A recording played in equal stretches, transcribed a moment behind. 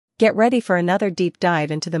Get ready for another deep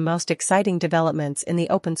dive into the most exciting developments in the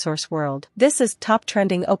open source world. This is Top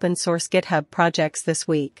Trending Open Source GitHub Projects This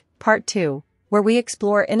Week, Part 2, where we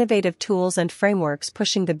explore innovative tools and frameworks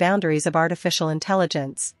pushing the boundaries of artificial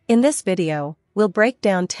intelligence. In this video, we'll break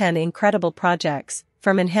down 10 incredible projects,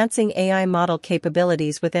 from enhancing AI model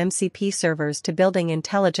capabilities with MCP servers to building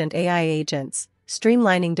intelligent AI agents,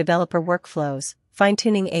 streamlining developer workflows,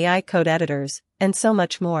 fine-tuning AI code editors, and so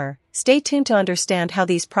much more. Stay tuned to understand how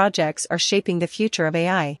these projects are shaping the future of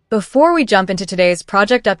AI. Before we jump into today's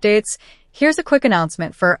project updates, here's a quick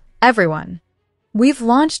announcement for everyone. We've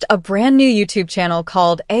launched a brand new YouTube channel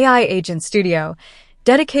called AI Agent Studio,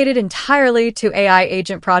 dedicated entirely to AI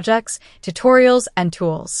agent projects, tutorials, and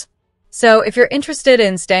tools. So if you're interested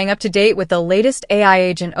in staying up to date with the latest AI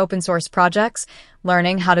agent open source projects,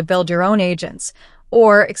 learning how to build your own agents,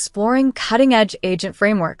 or exploring cutting-edge agent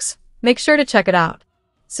frameworks, make sure to check it out.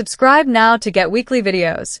 Subscribe now to get weekly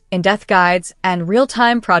videos, in-depth guides, and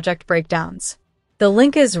real-time project breakdowns. The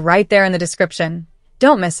link is right there in the description.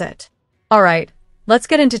 Don't miss it. All right, let's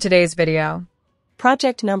get into today's video.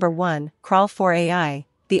 Project number 1, Crawl4AI,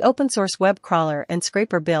 the open-source web crawler and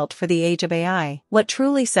scraper built for the age of AI. What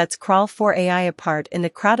truly sets Crawl4AI apart in the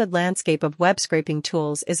crowded landscape of web scraping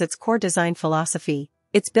tools is its core design philosophy.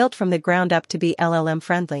 It's built from the ground up to be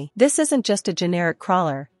LLM-friendly. This isn't just a generic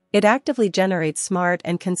crawler. It actively generates smart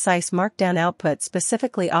and concise markdown output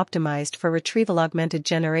specifically optimized for retrieval-augmented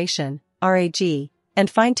generation, RAG, and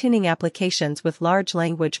fine-tuning applications with large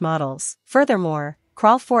language models. Furthermore,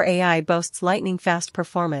 Crawl4AI boasts lightning-fast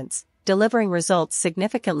performance, delivering results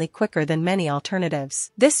significantly quicker than many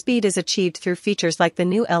alternatives. This speed is achieved through features like the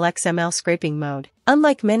new LXML scraping mode.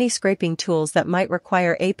 Unlike many scraping tools that might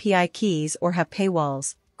require API keys or have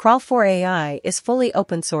paywalls, Crawl4AI is fully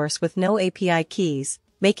open source with no API keys,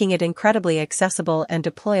 making it incredibly accessible and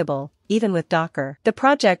deployable, even with Docker. The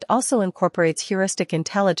project also incorporates heuristic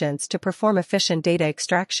intelligence to perform efficient data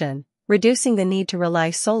extraction, reducing the need to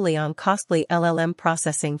rely solely on costly LLM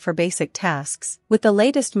processing for basic tasks. With the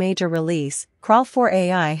latest major release,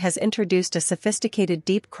 Crawl4AI has introduced a sophisticated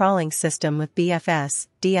deep crawling system with BFS,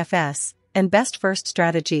 DFS, and best first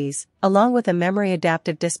strategies, along with a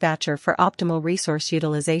memory-adaptive dispatcher for optimal resource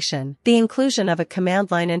utilization. The inclusion of a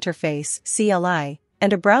command line interface, CLI,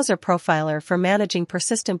 and a browser profiler for managing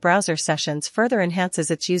persistent browser sessions further enhances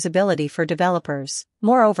its usability for developers.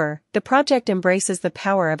 Moreover, the project embraces the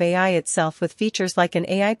power of AI itself with features like an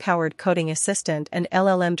AI-powered coding assistant and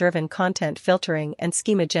LLM-driven content filtering and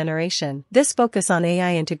schema generation. This focus on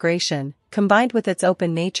AI integration, combined with its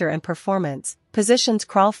open nature and performance, positions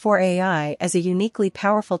Crawl4AI as a uniquely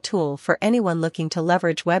powerful tool for anyone looking to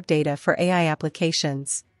leverage web data for AI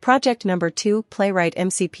applications. Project number 2, Playwright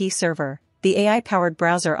MCP Server, the AI-powered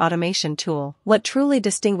browser automation tool. What truly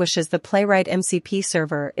distinguishes the Playwright MCP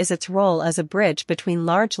server is its role as a bridge between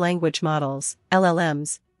large language models,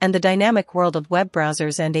 LLMs, and the dynamic world of web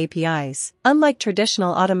browsers and APIs. Unlike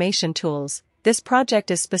traditional automation tools, this project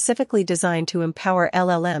is specifically designed to empower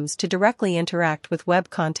LLMs to directly interact with web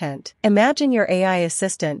content. Imagine your AI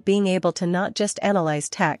assistant being able to not just analyze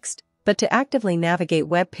text, but to actively navigate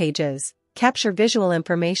web pages, capture visual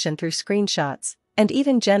information through screenshots, and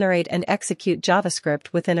even generate and execute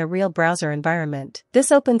JavaScript within a real browser environment.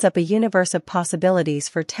 This opens up a universe of possibilities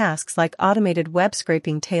for tasks like automated web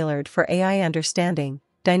scraping tailored for AI understanding,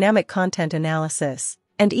 dynamic content analysis,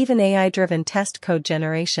 and even AI-driven test code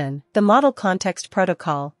generation. The Model Context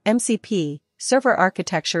Protocol, MCP, server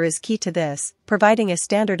architecture is key to this, providing a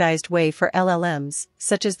standardized way for LLMs,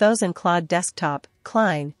 such as those in Claude Desktop,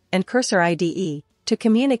 Klein, and Cursor IDE, to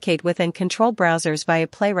communicate with and control browsers via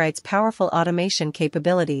Playwright's powerful automation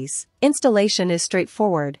capabilities. Installation is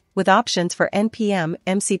straightforward, with options for npm,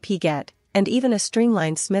 mcp-get, and even a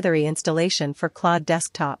streamlined Smithery installation for Claude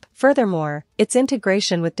Desktop. Furthermore, its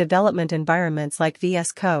integration with development environments like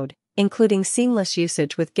VS Code, including seamless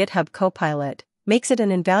usage with GitHub Copilot, makes it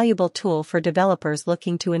an invaluable tool for developers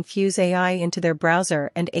looking to infuse AI into their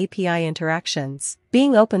browser and API interactions.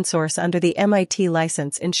 Being open source under the MIT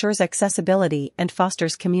license ensures accessibility and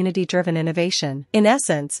fosters community-driven innovation. In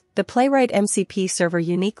essence, the Playwright MCP server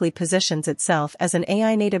uniquely positions itself as an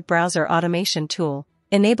AI-native browser automation tool,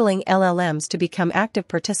 enabling LLMs to become active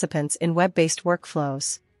participants in web-based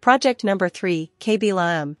workflows. Project number 3,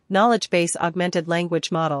 KBLaM, Knowledge Base Augmented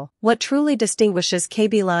Language Model. What truly distinguishes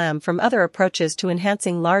KBLaM from other approaches to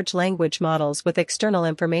enhancing large language models with external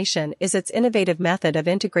information is its innovative method of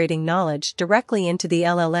integrating knowledge directly into the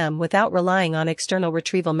LLM without relying on external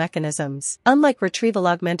retrieval mechanisms. Unlike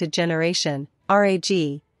retrieval-augmented generation,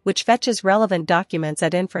 RAG, which fetches relevant documents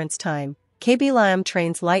at inference time, KBLaM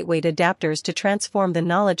trains lightweight adapters to transform the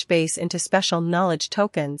knowledge base into special knowledge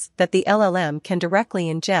tokens that the LLM can directly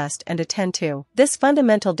ingest and attend to. This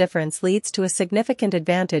fundamental difference leads to a significant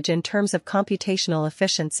advantage in terms of computational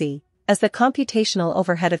efficiency, as the computational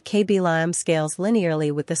overhead of KBLaM scales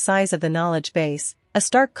linearly with the size of the knowledge base, a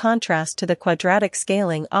stark contrast to the quadratic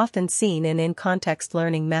scaling often seen in in-context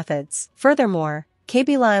learning methods. Furthermore,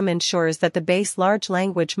 KBLaM ensures that the base large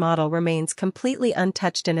language model remains completely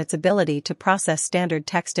untouched in its ability to process standard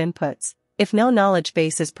text inputs. If no knowledge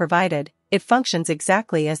base is provided, it functions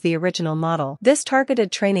exactly as the original model. This targeted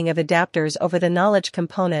training of adapters over the knowledge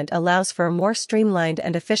component allows for a more streamlined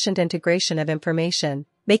and efficient integration of information,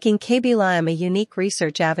 making KBLaM a unique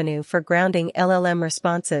research avenue for grounding LLM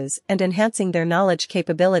responses and enhancing their knowledge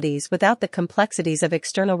capabilities without the complexities of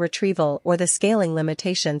external retrieval or the scaling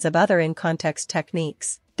limitations of other in-context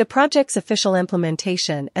techniques. The project's official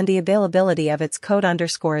implementation and the availability of its code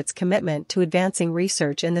underscore its commitment to advancing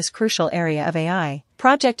research in this crucial area of AI.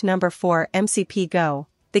 Project number 4, MCP Go.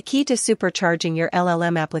 The key to supercharging your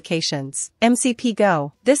LLM applications. MCP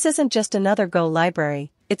Go. This isn't just another Go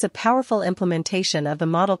library, it's a powerful implementation of the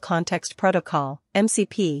Model Context Protocol,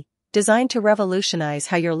 MCP, designed to revolutionize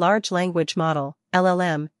how your large language model,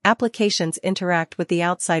 LLM, applications interact with the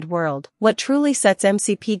outside world. What truly sets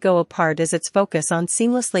MCP Go apart is its focus on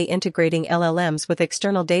seamlessly integrating LLMs with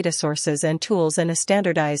external data sources and tools in a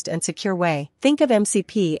standardized and secure way. Think of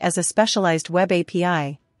MCP as a specialized web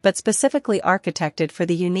API, but specifically architected for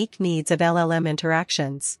the unique needs of LLM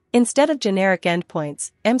interactions. Instead of generic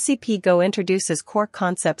endpoints, MCP Go introduces core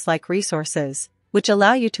concepts like resources, which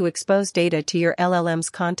allow you to expose data to your LLM's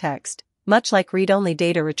context, much like read-only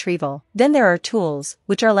data retrieval. Then there are tools,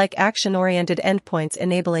 which are like action-oriented endpoints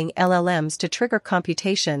enabling LLMs to trigger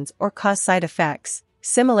computations or cause side effects,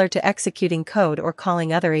 similar to executing code or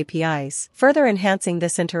calling other APIs. Further enhancing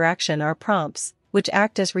this interaction are prompts, which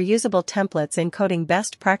act as reusable templates encoding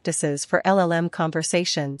best practices for LLM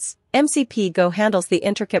conversations. MCP Go handles the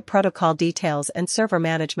intricate protocol details and server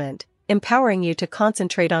management, empowering you to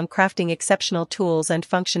concentrate on crafting exceptional tools and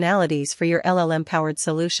functionalities for your LLM-powered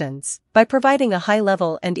solutions. By providing a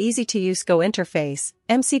high-level and easy-to-use Go interface,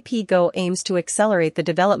 MCP Go aims to accelerate the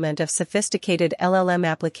development of sophisticated LLM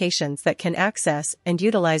applications that can access and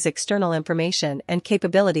utilize external information and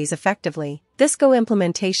capabilities effectively. This Go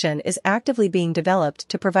implementation is actively being developed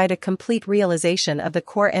to provide a complete realization of the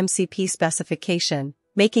core MCP specification,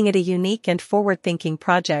 making it a unique and forward-thinking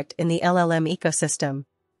project in the LLM ecosystem.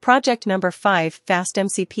 Project number 5,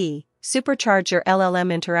 FastMCP. Supercharge your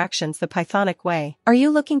LLM interactions the Pythonic way. Are you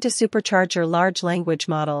looking to supercharge your large language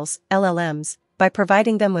models, LLMs, by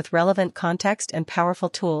providing them with relevant context and powerful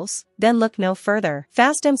tools? Then look no further.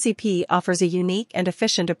 FastMCP offers a unique and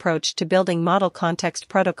efficient approach to building Model Context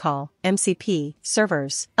Protocol, MCP,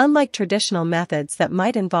 servers. Unlike traditional methods that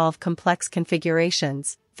might involve complex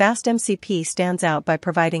configurations, FastMCP stands out by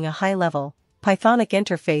providing a high-level, Pythonic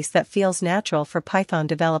interface that feels natural for Python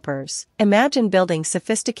developers. Imagine building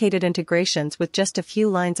sophisticated integrations with just a few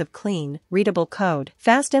lines of clean, readable code.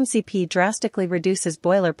 FastMCP drastically reduces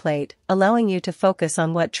boilerplate, allowing you to focus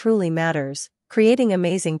on what truly matters, creating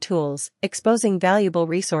amazing tools, exposing valuable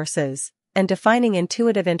resources, and defining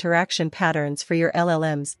intuitive interaction patterns for your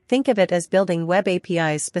LLMs. Think of it as building web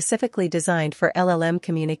APIs specifically designed for LLM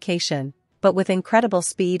communication, but with incredible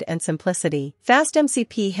speed and simplicity.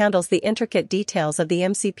 FastMCP handles the intricate details of the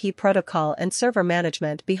MCP protocol and server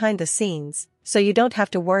management behind the scenes, so you don't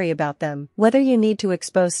have to worry about them. Whether you need to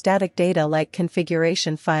expose static data like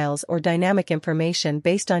configuration files or dynamic information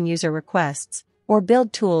based on user requests, or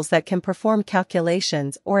build tools that can perform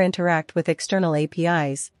calculations or interact with external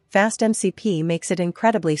APIs, FastMCP makes it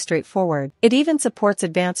incredibly straightforward. It even supports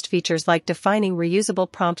advanced features like defining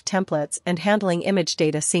reusable prompt templates and handling image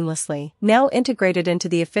data seamlessly. Now integrated into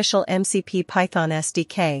the official MCP Python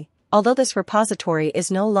SDK, although this repository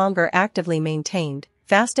is no longer actively maintained,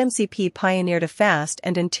 FastMCP pioneered a fast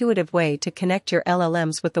and intuitive way to connect your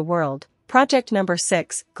LLMs with the world. Project number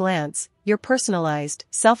 6, Glance, your personalized,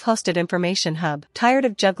 self-hosted information hub. Tired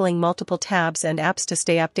of juggling multiple tabs and apps to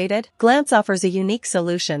stay updated? Glance offers a unique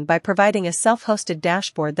solution by providing a self-hosted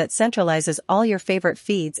dashboard that centralizes all your favorite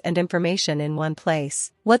feeds and information in one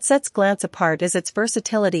place. What sets Glance apart is its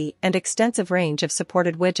versatility and extensive range of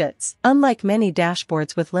supported widgets. Unlike many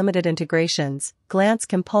dashboards with limited integrations, Glance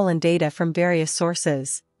can pull in data from various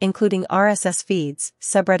sources, including RSS feeds,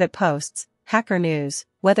 subreddit posts, Hacker News,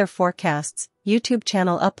 weather forecasts, YouTube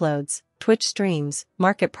channel uploads, Twitch streams,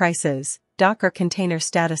 market prices, Docker container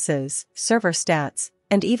statuses, server stats,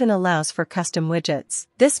 and even allows for custom widgets.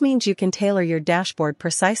 This means you can tailor your dashboard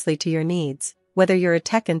precisely to your needs, whether you're a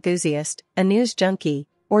tech enthusiast, a news junkie,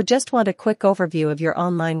 or just want a quick overview of your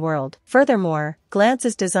online world. Furthermore, Glance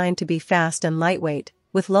is designed to be fast and lightweight,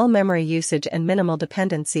 with low memory usage and minimal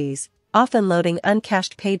dependencies, often loading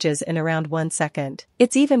uncached pages in around 1 second.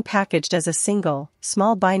 It's even packaged as a single,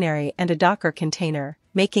 small binary and a Docker container,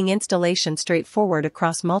 making installation straightforward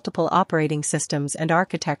across multiple operating systems and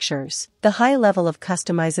architectures. The high level of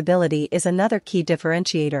customizability is another key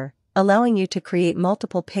differentiator, allowing you to create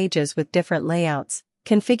multiple pages with different layouts,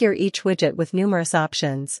 configure each widget with numerous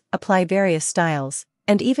options, apply various styles,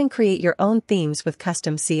 and even create your own themes with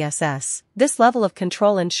custom CSS. This level of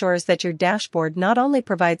control ensures that your dashboard not only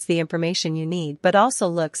provides the information you need but also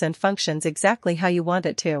looks and functions exactly how you want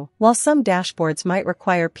it to. While some dashboards might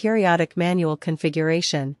require periodic manual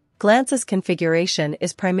configuration, Glance's configuration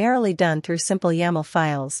is primarily done through simple YAML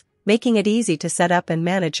files, making it easy to set up and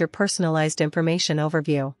manage your personalized information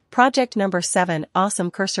overview. Project number 7,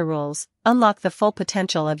 Awesome CursorRules. Unlock the full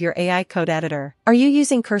potential of your AI code editor. Are you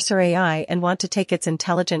using Cursor AI and want to take its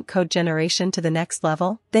intelligent code generation to the next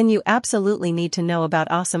level? Then you absolutely need to know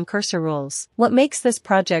about Awesome CursorRules. What makes this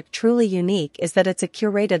project truly unique is that it's a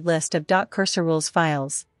curated list of .CursorRules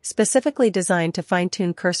files, specifically designed to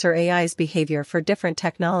fine-tune Cursor AI's behavior for different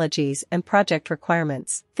technologies and project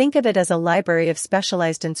requirements. Think of it as a library of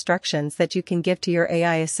specialized instructions that you can give to your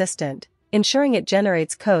AI assistant, ensuring it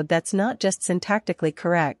generates code that's not just syntactically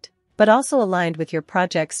correct, but also aligned with your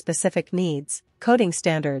project's specific needs, coding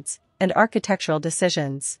standards, and architectural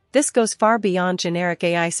decisions. This goes far beyond generic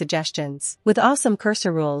AI suggestions. With Awesome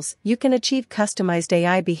CursorRules, you can achieve customized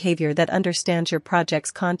AI behavior that understands your project's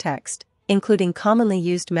context, including commonly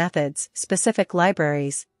used methods, specific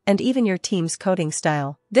libraries, and even your team's coding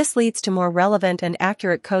style. This leads to more relevant and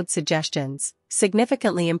accurate code suggestions,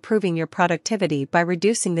 significantly improving your productivity by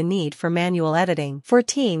reducing the need for manual editing. For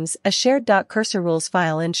teams, a shared .CursorRules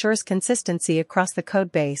file ensures consistency across the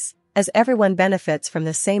codebase, as everyone benefits from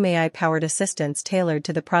the same AI-powered assistance tailored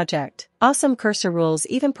to the project. Awesome CursorRules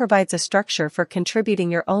even provides a structure for contributing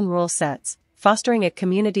your own rule sets, fostering a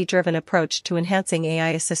community-driven approach to enhancing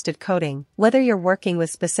AI-assisted coding. Whether you're working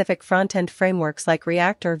with specific front-end frameworks like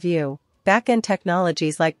React or Vue, back-end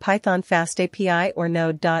technologies like Python FastAPI or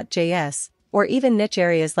Node.js, or even niche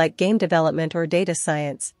areas like game development or data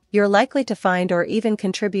science, you're likely to find or even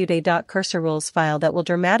contribute a .CursorRules file that will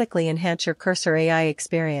dramatically enhance your Cursor AI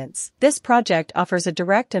experience. This project offers a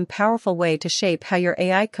direct and powerful way to shape how your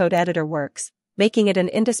AI code editor works, making it an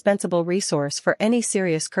indispensable resource for any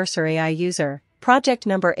serious Cursor AI user. Project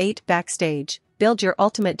number 8, Backstage. Build your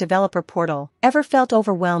ultimate developer portal. Ever felt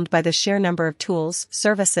overwhelmed by the sheer number of tools,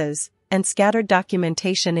 services, and scattered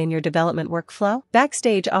documentation in your development workflow?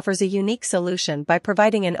 Backstage offers a unique solution by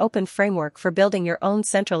providing an open framework for building your own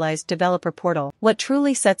centralized developer portal. What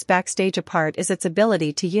truly sets Backstage apart is its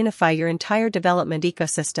ability to unify your entire development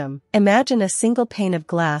ecosystem. Imagine a single pane of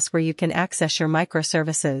glass where you can access your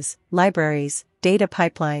microservices, libraries, data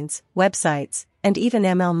pipelines, websites, and even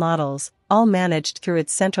ML models, all managed through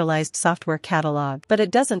its centralized software catalog. But it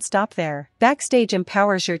doesn't stop there. Backstage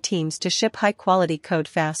empowers your teams to ship high-quality code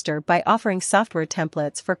faster by offering software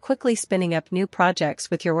templates for quickly spinning up new projects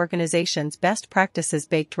with your organization's best practices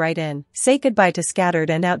baked right in. Say goodbye to scattered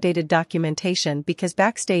and outdated documentation because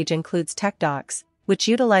Backstage includes TechDocs, which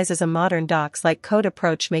utilizes a modern docs-like code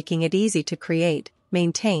approach, making it easy to create,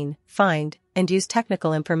 maintain, find, and use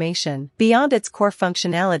technical information. Beyond its core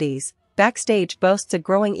functionalities, Backstage boasts a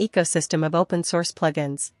growing ecosystem of open-source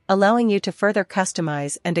plugins, allowing you to further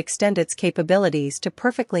customize and extend its capabilities to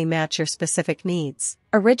perfectly match your specific needs.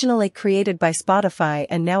 Originally created by Spotify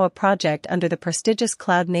and now a project under the prestigious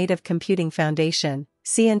Cloud Native Computing Foundation,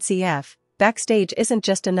 CNCF, Backstage isn't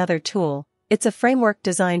just another tool, it's a framework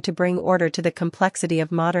designed to bring order to the complexity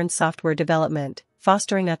of modern software development,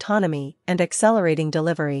 fostering autonomy and accelerating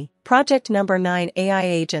delivery. Project number 9, AI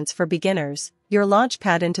Agents for Beginners. Your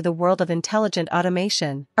launchpad into the world of intelligent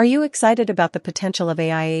automation. Are you excited about the potential of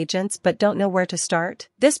AI agents but don't know where to start?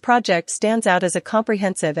 This project stands out as a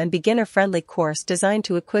comprehensive and beginner-friendly course designed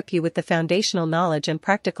to equip you with the foundational knowledge and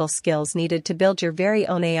practical skills needed to build your very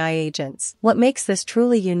own AI agents. What makes this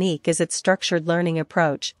truly unique is its structured learning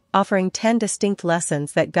approach, offering 10 distinct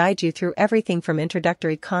lessons that guide you through everything from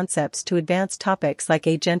introductory concepts to advanced topics like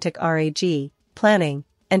agentic RAG, planning,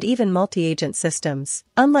 and even multi-agent systems.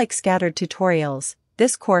 Unlike scattered tutorials,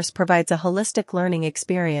 this course provides a holistic learning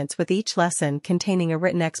experience with each lesson containing a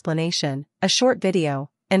written explanation, a short video,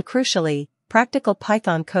 and crucially, practical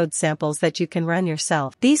Python code samples that you can run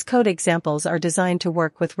yourself. These code examples are designed to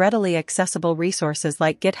work with readily accessible resources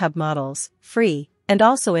like GitHub models, free, and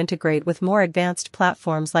also integrate with more advanced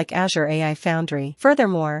platforms like Azure AI Foundry.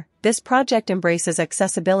 Furthermore, this project embraces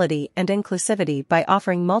accessibility and inclusivity by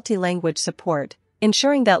offering multi-language support,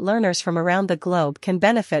 ensuring that learners from around the globe can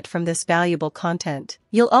benefit from this valuable content.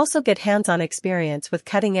 You'll also get hands-on experience with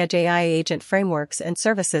cutting-edge AI agent frameworks and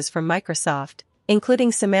services from Microsoft,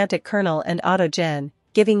 including Semantic Kernel and AutoGen,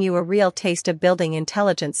 giving you a real taste of building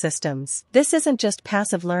intelligent systems. This isn't just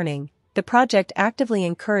passive learning. The project actively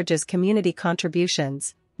encourages community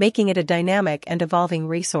contributions, making it a dynamic and evolving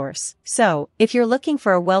resource. So, if you're looking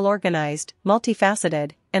for a well-organized,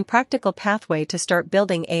 multifaceted, and practical pathway to start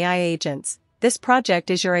building AI agents, this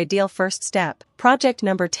project is your ideal first step. Project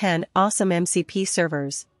number 10, Awesome MCP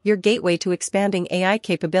Servers, your gateway to expanding AI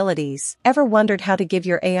capabilities. Ever wondered how to give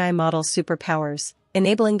your AI models superpowers,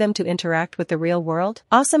 enabling them to interact with the real world?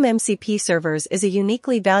 Awesome MCP Servers is a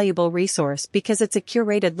uniquely valuable resource because it's a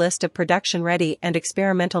curated list of production-ready and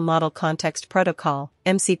experimental model context protocol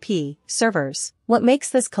 (MCP) servers. What makes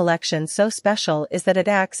this collection so special is that it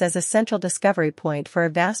acts as a central discovery point for a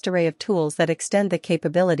vast array of tools that extend the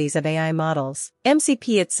capabilities of AI models.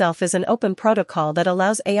 MCP itself is an open protocol that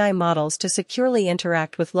allows AI models to securely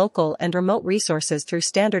interact with local and remote resources through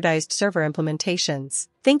standardized server implementations.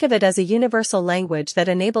 Think of it as a universal language that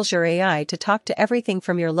enables your AI to talk to everything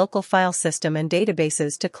from your local file system and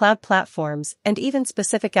databases to cloud platforms and even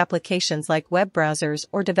specific applications like web browsers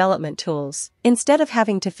or development tools. Instead of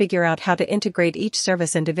having to figure out how to integrate each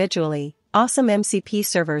service individually, Awesome MCP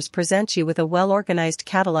Servers presents you with a well-organized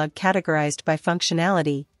catalog categorized by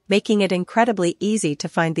functionality, making it incredibly easy to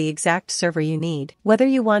find the exact server you need. Whether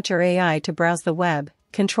you want your AI to browse the web,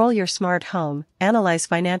 control your smart home, analyze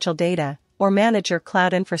financial data, or manage your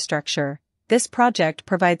cloud infrastructure, this project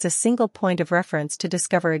provides a single point of reference to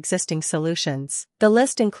discover existing solutions. The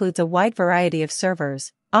list includes a wide variety of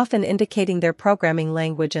servers, often indicating their programming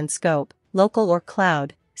language and scope, local or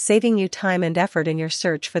cloud, saving you time and effort in your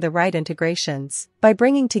search for the right integrations. By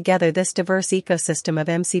bringing together this diverse ecosystem of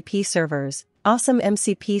MCP servers, Awesome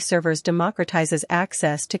MCP Servers democratizes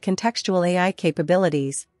access to contextual AI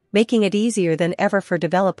capabilities, making it easier than ever for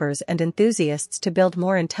developers and enthusiasts to build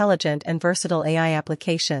more intelligent and versatile AI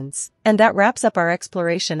applications. And that wraps up our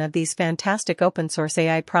exploration of these fantastic open-source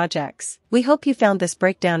AI projects. We hope you found this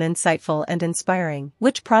breakdown insightful and inspiring.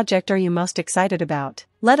 Which project are you most excited about?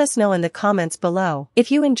 Let us know in the comments below.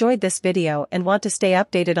 If you enjoyed this video and want to stay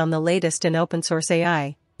updated on the latest in open-source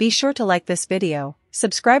AI, be sure to like this video,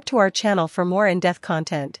 subscribe to our channel for more in-depth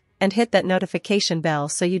content, and hit that notification bell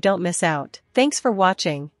so you don't miss out. Thanks for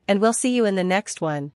watching, and we'll see you in the next one.